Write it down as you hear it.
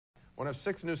One of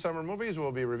 6 new summer movies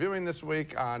we'll be reviewing this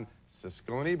week on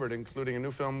Siskel and Ebert, including a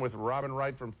new film with Robin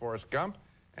Wright from Forrest Gump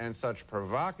and such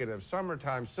provocative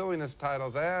summertime silliness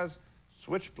titles as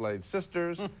Switchblade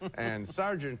Sisters and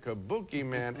Sergeant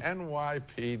Kabukiman,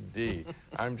 N.Y.P.D.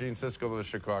 I'm Gene Siskel of the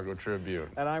Chicago Tribune.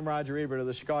 And I'm Roger Ebert of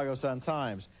the Chicago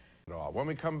Sun-Times. When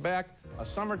we come back, a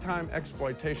summertime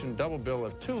exploitation double bill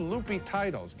of 2 loopy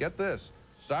titles. Get this,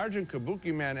 Sergeant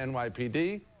Kabukiman,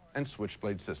 N.Y.P.D. and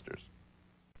Switchblade Sisters.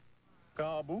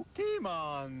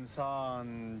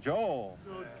 Kabukiman-san, Joe.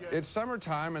 It's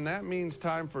summertime, and that means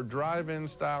time for drive-in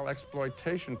style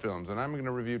exploitation films, and I'm going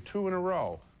to review 2 in a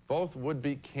row. Both would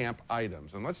be camp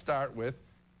items. And let's start with,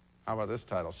 how about this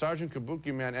title? Sergeant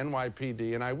Kabukiman,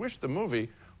 N.Y.P.D. And I wish the movie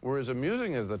were as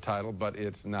amusing as the title, but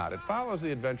it's not. It follows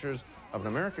the adventures of an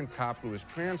American cop who is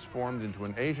transformed into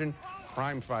an Asian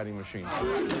crime-fighting machine.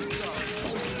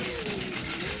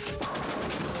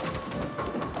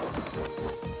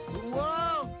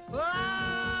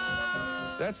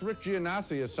 That's Rick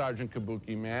Giannossi as Sergeant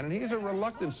Kabukiman, and he's a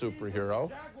reluctant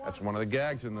superhero. That's one of the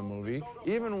gags in the movie,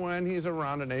 even when he's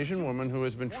around an Asian woman who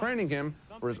has been training him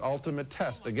for his ultimate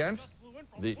test against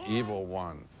the evil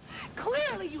one.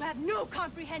 Clearly you have no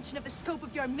comprehension of the scope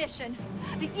of your mission.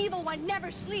 The evil one never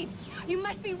sleeps. You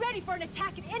must be ready for an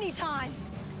attack at any time.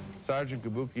 Sergeant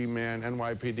Kabukiman,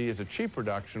 N.Y.P.D. is a cheap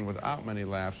production without many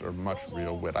laughs or much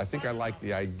real wit. I think I like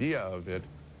the idea of it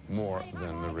more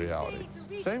than the reality.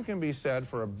 Same can be said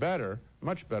for a better,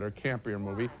 much better, campier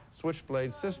movie,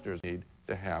 Switchblade Sisters. Need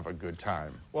to have a good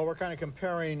time. Well, we're kind of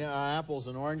comparing apples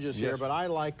and oranges here, but I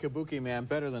like Kabukiman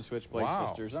better than Switchblade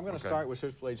Sisters. I'm going to start with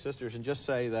Switchblade Sisters and just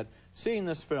say that seeing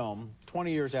this film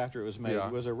 20 years after it was made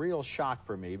was a real shock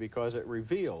for me because it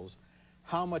reveals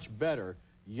how much better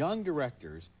young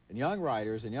directors and young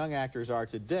writers and young actors are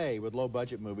today with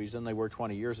low-budget movies than they were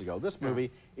 20 years ago. This movie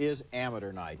is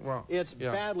amateur night. Well, it's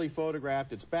badly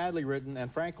photographed, it's badly written, and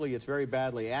frankly, it's very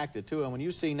badly acted, too. And when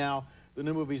you see now the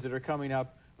new movies that are coming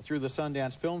up through the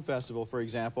Sundance Film Festival, for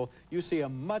example, you see a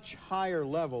much higher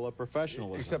level of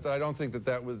professionalism. Except that I don't think that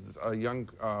that was a young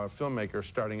filmmaker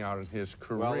starting out in his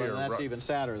career. Well, and that's even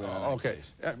sadder than that. Okay,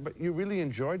 but you really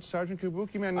enjoyed Sergeant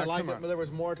Kabukiman? I liked it, but there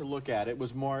was more to look at. It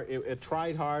was more, it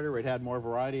tried harder, it had more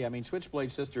variety. I mean,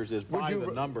 Switchblade Sisters is by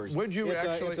the numbers. Would you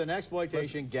it's an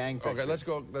exploitation gang picture. Okay,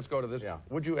 let's go to this. Yeah.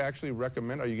 Would you actually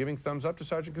recommend, are you giving thumbs up to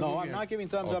Sergeant Kabukiman? No, I'm not giving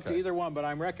thumbs up to either one, but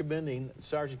I'm recommending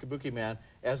Sergeant Kabukiman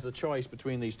as the choice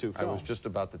between these 2 films. I was just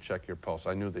about to check your pulse.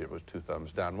 I knew that it was 2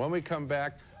 thumbs down. When we come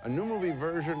back, a new movie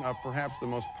version of perhaps the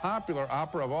most popular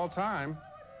opera of all time,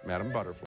 Madame Butterfly.